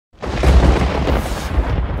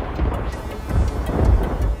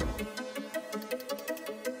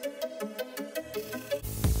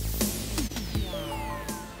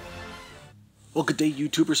Well, good day,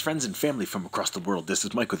 YouTubers, friends, and family from across the world. This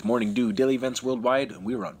is Mike with Morning Dew, daily events worldwide, and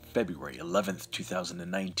we're on February 11th,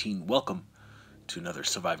 2019. Welcome to another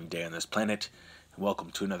surviving day on this planet, and welcome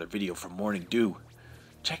to another video from Morning Dew.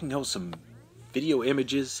 Checking out some video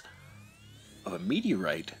images of a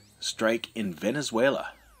meteorite strike in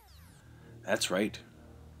Venezuela. That's right.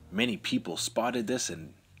 Many people spotted this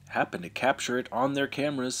and happened to capture it on their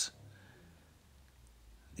cameras.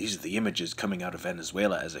 These are the images coming out of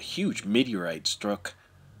Venezuela as a huge meteorite struck.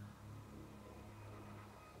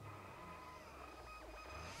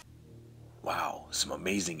 Wow, some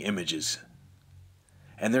amazing images.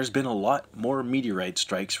 And there's been a lot more meteorite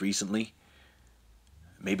strikes recently.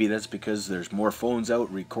 Maybe that's because there's more phones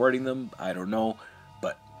out recording them, I don't know.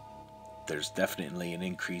 But there's definitely an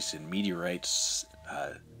increase in meteorites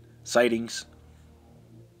sightings,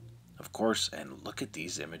 of course. And look at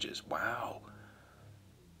these images, wow.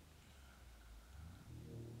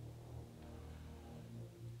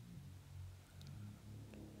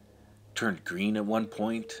 Turned green at one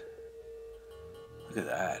point. Look at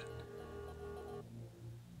that.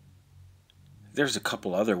 There's a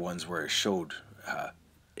couple other ones where it showed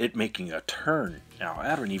it making a turn. Now,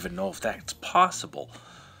 I don't even know if that's possible.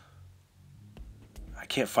 I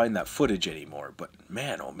can't find that footage anymore, but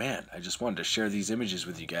man, oh man, I just wanted to share these images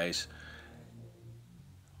with you guys.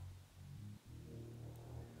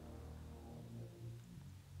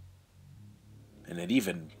 And it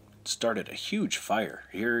even started a huge fire.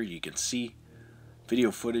 Here you can see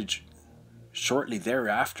video footage shortly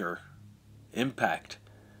thereafter impact,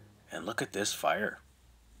 and look at this fire.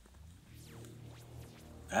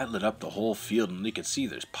 That lit up the whole field, and you can see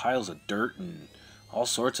there's piles of dirt and all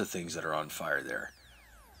sorts of things that are on fire there.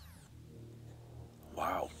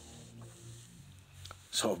 Wow.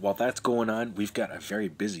 So while that's going on, we've got a very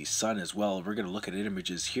busy sun as well. We're going to look at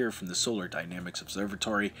images here from the Solar Dynamics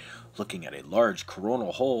Observatory, looking at a large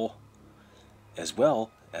coronal hole as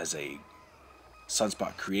well as a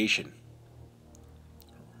sunspot creation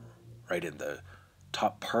right in the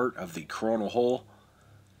top part of the coronal hole.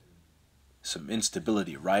 Some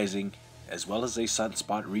instability rising, as well as a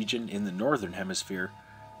sunspot region in the northern hemisphere.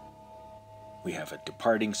 We have a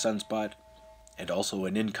departing sunspot and also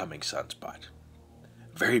an incoming sunspot.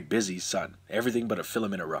 Very busy sun, everything but a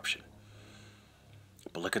filament eruption.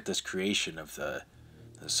 But look at this creation of the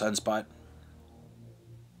sunspot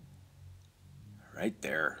right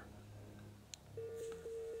there.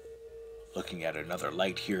 Looking at another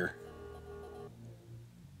light here.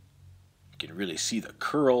 You can really see the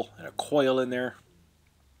curl and a coil in there.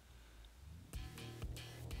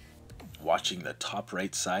 Watching the top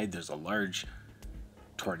right side, there's a large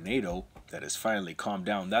tornado that has finally calmed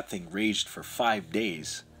down. That thing raged for 5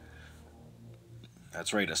 days.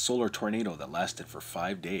 That's right, a solar tornado that lasted for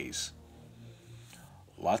 5 days.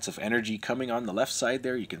 Lots of energy coming on the left side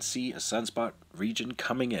there. You can see a sunspot region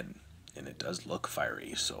coming in, and it does look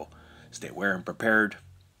fiery, so stay aware and prepared.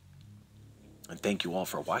 And thank you all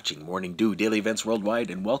for watching Morning Dew, daily events worldwide,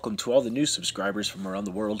 and welcome to all the new subscribers from around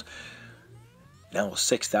the world. Now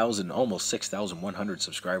 6,000, almost 6,100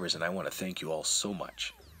 subscribers, and I want to thank you all so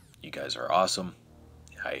much. You guys are awesome.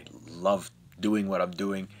 I love doing what I'm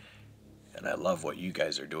doing, and I love what you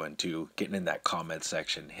guys are doing too. Getting in that comment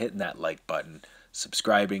section, hitting that like button,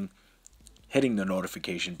 subscribing, hitting the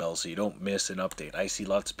notification bell so you don't miss an update. I see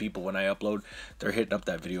lots of people when I upload, they're hitting up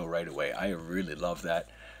that video right away. I really love that,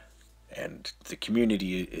 and the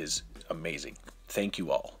community is amazing. Thank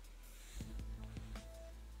you all.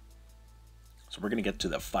 So we're going to get to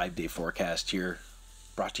the 5-day forecast here,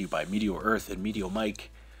 brought to you by Meteo Earth and Meteo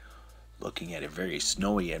Mike. Looking at a very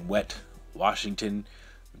snowy and wet Washington,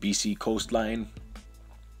 BC coastline.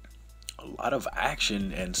 A lot of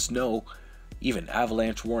action and snow, even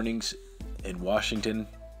avalanche warnings in Washington,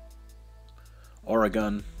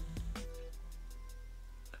 Oregon.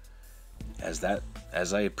 As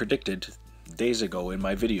I predicted days ago in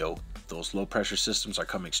my video, those low pressure systems are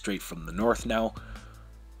coming straight from the north now,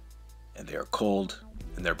 and they are cold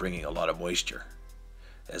and they're bringing a lot of moisture.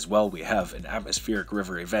 As well, we have an atmospheric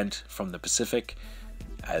river event from the Pacific,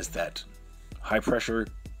 as that high pressure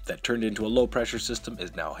that turned into a low pressure system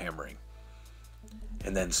is now hammering.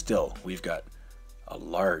 And then still, we've got a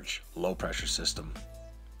large low pressure system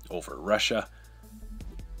over Russia,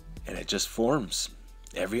 and it just forms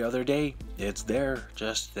every other day. It's there,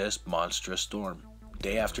 just this monstrous storm,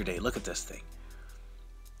 day after day. Look at this thing.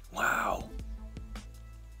 Wow.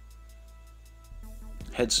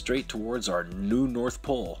 Head straight towards our new North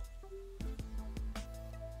Pole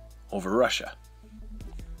over Russia.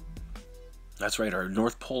 That's right, our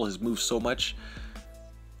North Pole has moved so much.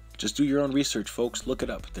 Just do your own research, folks. Look it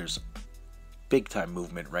up. There's big time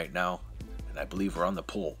movement right now And I believe we're on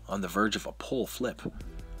the verge of a pole flip.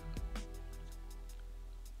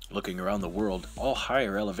 Looking around the world, all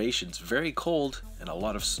higher elevations, very cold and a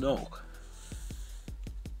lot of snow.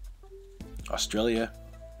 Australia,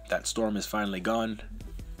 that storm is finally gone,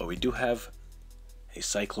 but we do have a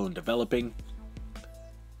cyclone developing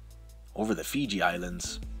over the Fiji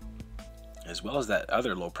Islands, as well as that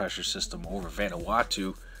other low pressure system over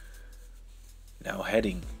Vanuatu, now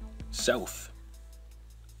heading south,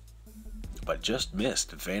 but just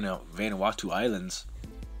missed Vanuatu Islands.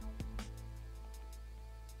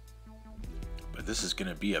 But this is going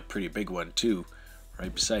to be a pretty big one too,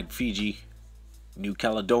 right beside Fiji, New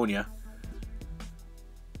Caledonia.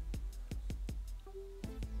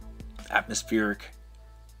 Atmospheric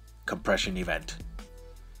compression event.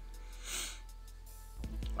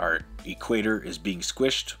 Our equator is being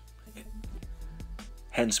squished,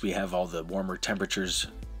 hence we have all the warmer temperatures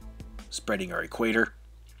spreading our equator.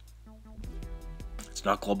 It's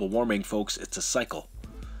not global warming, folks, it's a cycle.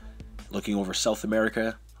 Looking over South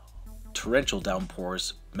America, torrential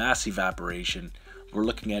downpours, mass evaporation. We're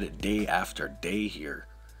looking at it day after day here.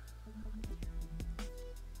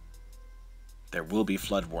 There will be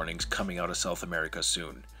flood warnings coming out of South America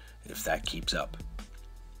soon, if that keeps up.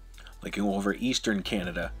 Looking over eastern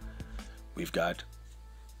Canada, we've got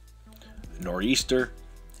a nor'easter,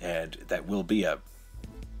 and that will be a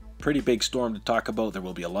pretty big storm to talk about. There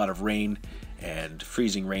will be a lot of rain and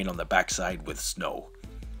freezing rain on the backside with snow.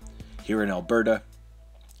 Here in Alberta,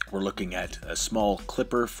 we're looking at a small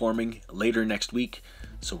clipper forming later next week,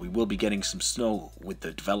 so we will be getting some snow with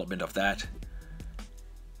the development of that.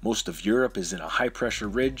 Most of Europe is in a high pressure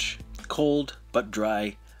ridge, cold but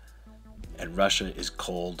dry, and Russia is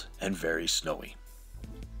cold and very snowy.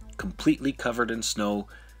 Completely covered in snow,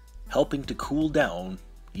 helping to cool down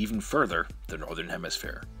even further the northern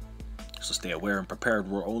hemisphere. So stay aware and prepared.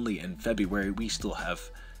 We're only in February. We still have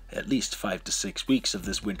at least 5 to 6 weeks of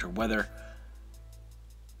this winter weather,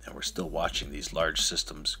 and we're still watching these large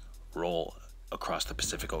systems roll across the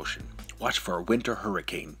Pacific Ocean. Watch for a winter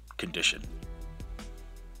hurricane condition.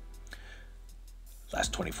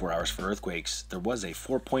 Last 24 hours for earthquakes, there was a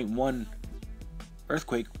 4.1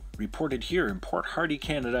 earthquake reported here in Port Hardy,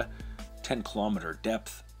 Canada, 10-kilometer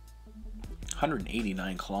depth,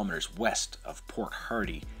 189 kilometers west of Port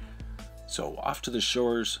Hardy. So off of the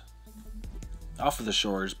shores,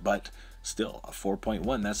 but still a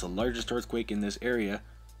 4.1. That's the largest earthquake in this area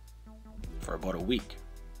for about a week,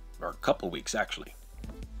 or a couple weeks actually.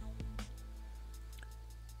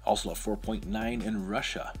 Also a 4.9 in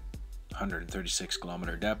Russia, 136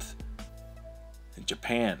 kilometer depth. In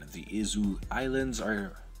Japan, the Izu Islands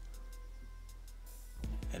are,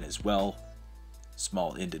 and as well,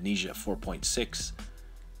 small Indonesia, 4.6,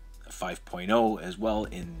 5.0 as well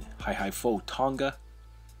in Haihai-Fo, Tonga,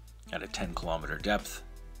 at a 10-kilometer depth.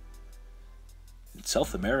 In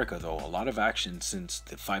South America, though, a lot of action since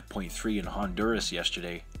the 5.3 in Honduras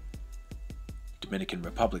yesterday. Dominican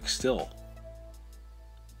Republic still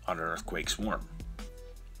on an earthquake swarm.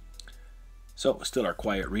 So, still our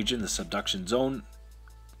quiet region, the subduction zone.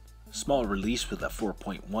 Small release with a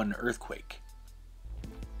 4.1 earthquake.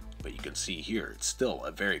 But you can see here, it's still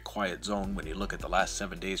a very quiet zone when you look at the last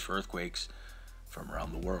 7 days for earthquakes from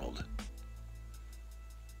around the world.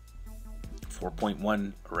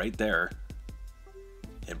 4.1 right there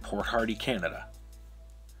in Port Hardy, Canada.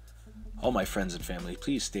 All my friends and family,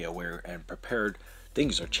 please stay aware and prepared.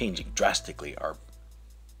 Things are changing drastically. Our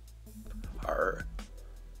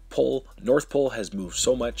North Pole has moved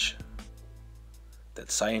so much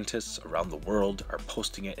that scientists around the world are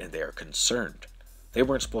posting it and they are concerned. They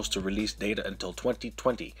weren't supposed to release data until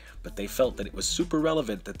 2020, but they felt that it was super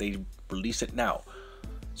relevant that they release it now.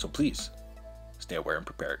 So please, stay aware and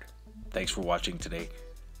prepared. Thanks for watching today.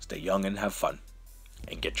 Stay young and have fun,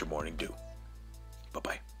 and get your morning dew.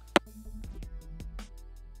 Bye-bye.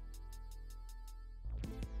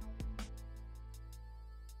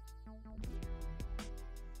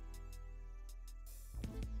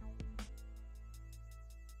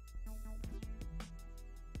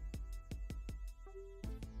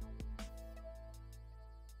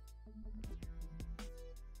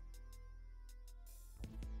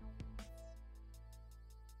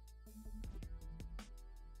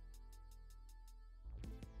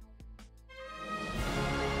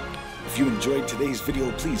 If you enjoyed today's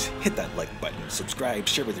video, please hit that like button, subscribe,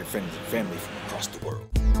 share with your friends and family from across the world.